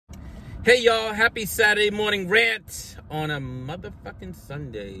Hey y'all, happy Saturday morning rant on a motherfucking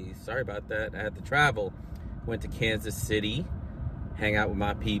Sunday. Sorry about that. I had to travel. Went to Kansas City, hang out with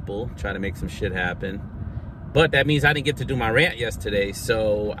my people, try to make some shit happen. But that means I didn't get to do my rant yesterday,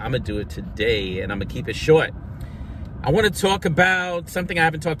 so I'm going to do it today, and I'm going to keep it short. I want to talk about something I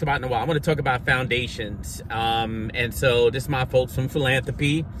haven't talked about in a while. I want to talk about foundations. And so this is my folks from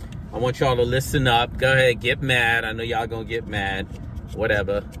philanthropy. I want y'all to listen up. Go ahead, get mad. I know y'all going to get mad.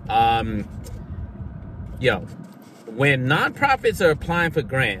 Whatever. When nonprofits are applying for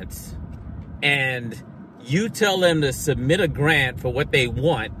grants and you tell them to submit a grant for what they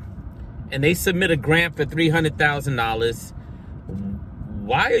want, and they submit a grant for $300,000,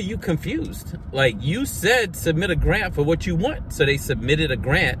 why are you confused? Like, you said submit a grant for what you want. So they submitted a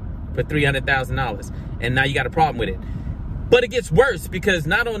grant for $300,000, and now you got a problem with it. But it gets worse, because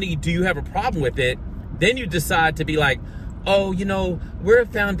not only do you have a problem with it, then you decide to be like, oh, we're a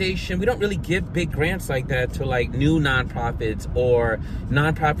foundation. We don't really give big grants like that to like new nonprofits or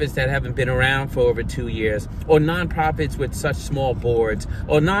nonprofits that haven't been around for over 2 years, or nonprofits with such small boards,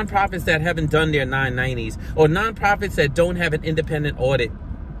 or nonprofits that haven't done their 990s, or nonprofits that don't have an independent audit,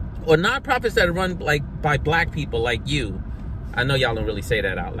 or nonprofits that are run like by black people like you. I know y'all don't really say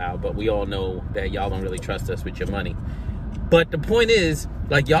that out loud, but we all know that y'all don't really trust us with your money. But the point is,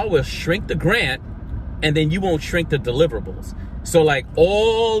 like, y'all will shrink the grant, and then you won't shrink the deliverables. So like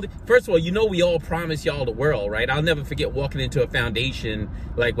first of all, we all promise y'all the world, right? I'll never forget walking into a foundation,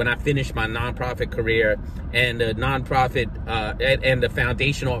 like when I finished my nonprofit career, and the nonprofit and the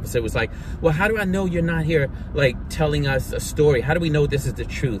foundation officer was like, well, how do I know you're not here like telling us a story? How do we know this is the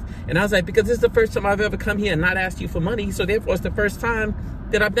truth? And I was like, because this is the first time I've ever come here and not asked you for money. So therefore it's the first time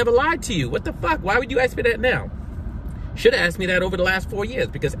that I've never lied to you. What the fuck? Why would you ask me that now? Should have asked me that over the last 4 years,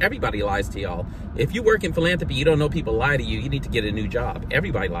 because everybody lies to y'all. If you work in philanthropy, you don't know people lie to you. You need to get a new job.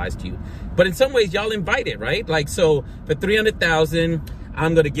 Everybody lies to you. But in some ways, y'all invite it, right? Like, so for $300,000,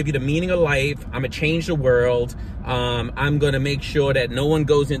 I'm going to give you the meaning of life. I'm going to change the world. I'm going to make sure that no one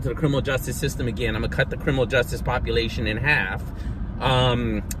goes into the criminal justice system again. I'm going to cut the criminal justice population in half.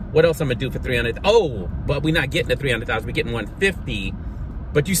 What else I'm going to do for $300,000? Oh, but we're not getting the $300,000. We're getting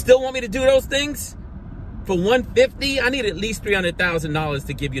 $150,000. But you still want me to do those things? For $150,000, I need at least $300,000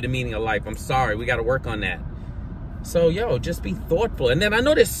 to give you the meaning of life. I'm sorry, we got to work on that. So, just be thoughtful. And then I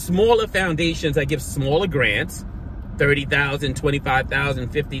know there's smaller foundations that give smaller grants, $30,000, $25,000,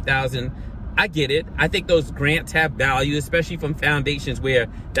 $50,000. I get it. I think those grants have value, especially from foundations where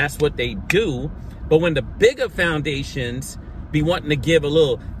that's what they do. But when the bigger foundations be wanting to give a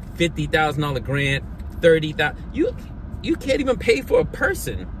little $50,000 grant, $30,000, you can't even pay for a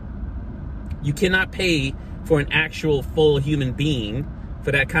person. You cannot pay for an actual full human being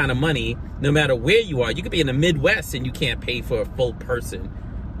for that kind of money, no matter where you are. You could be in the Midwest and you can't pay for a full person,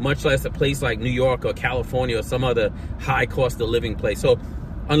 much less a place like New York or California or some other high cost of living place. So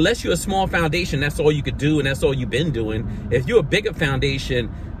unless you're a small foundation, that's all you could do, and that's all you've been doing. If you're a bigger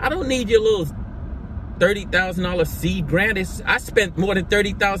foundation, I don't need your little $30,000 seed grant. I spent more than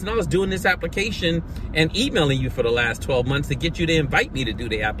 $30,000 doing this application and emailing you for the last 12 months to get you to invite me to do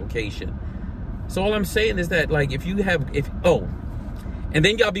the application. So all I'm saying is that, like, and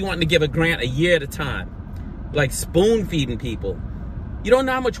then y'all be wanting to give a grant a year at a time, like spoon feeding people. You don't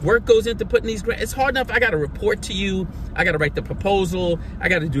know how much work goes into putting these grants. It's hard enough. I got to report to you. I got to write the proposal. I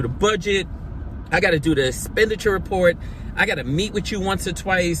got to do the budget. I got to do the expenditure report. I got to meet with you once or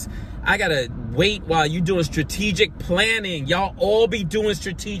twice. I got to wait while you doing strategic planning. Y'all all be doing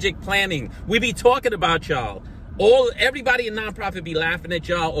strategic planning. We be talking about y'all. Everybody in nonprofit be laughing at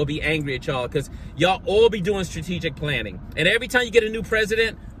y'all or be angry at y'all, because y'all all be doing strategic planning. And every time you get a new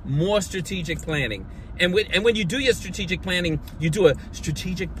president, more strategic planning. And when you do your strategic planning, you do a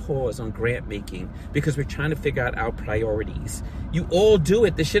strategic pause on grant making, because we're trying to figure out our priorities. You all do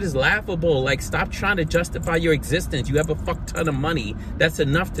it. This shit is laughable. Like, stop trying to justify your existence. You have a fuck ton of money. That's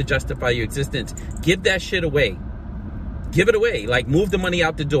enough to justify your existence. Give that shit away. Give it away. Like, move the money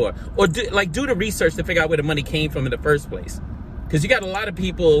out the door, or do the research to figure out where the money came from in the first place. Because you got a lot of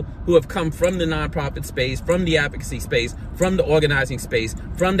people who have come from the nonprofit space, from the advocacy space, from the organizing space,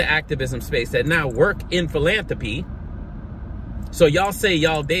 from the activism space, that now work in philanthropy. So y'all say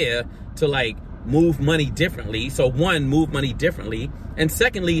y'all there to like move money differently. So one, move money differently. And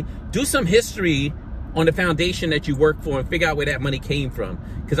secondly, do some history on the foundation that you work for and figure out where that money came from.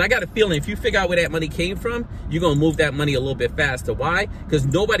 Because I got a feeling if you figure out where that money came from, you're going to move that money a little bit faster. Why? Because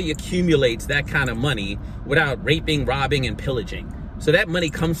nobody accumulates that kind of money without raping, robbing, and pillaging. So that money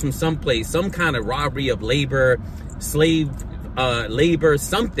comes from someplace, some kind of robbery of labor, slave labor,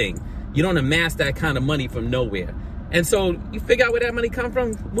 something. You don't amass that kind of money from nowhere. And so you figure out where that money come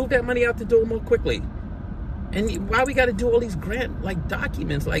from, move that money out the door more quickly. And why we got to do all these grant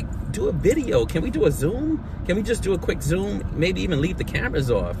documents? Like, do a video. Can we do a Zoom? Can we just do a quick Zoom? Maybe even leave the cameras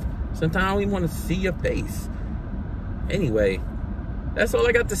off. Sometimes I don't even want to see your face. Anyway, that's all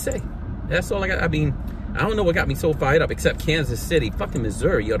I got to say. That's all I got. I mean, I don't know what got me so fired up except Kansas City. Fucking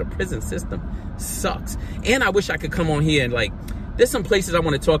Missouri, yo, the prison system sucks. And I wish I could come on here and there's some places I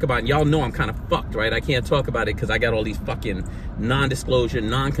want to talk about, and y'all know I'm kind of fucked, right? I can't talk about it because I got all these fucking non-disclosure,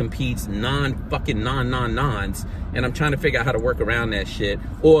 non-competes, non-nons, and I'm trying to figure out how to work around that shit,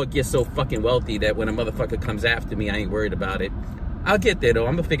 or get so fucking wealthy that when a motherfucker comes after me, I ain't worried about it. I'll get there, though.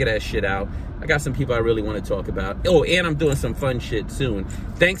 I'm gonna figure that shit out. I got some people I really want to talk about. Oh, and I'm doing some fun shit soon.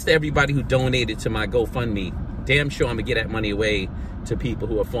 Thanks to everybody who donated to my GoFundMe. Damn sure I'm gonna get that money away to people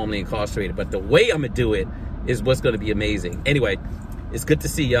who are formerly incarcerated, but the way I'm gonna do it is what's going to be amazing. Anyway, it's good to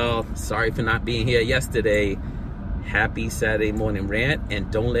see y'all. Sorry for not being here yesterday. Happy Saturday morning rant,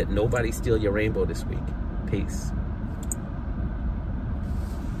 and don't let nobody steal your rainbow this week. Peace.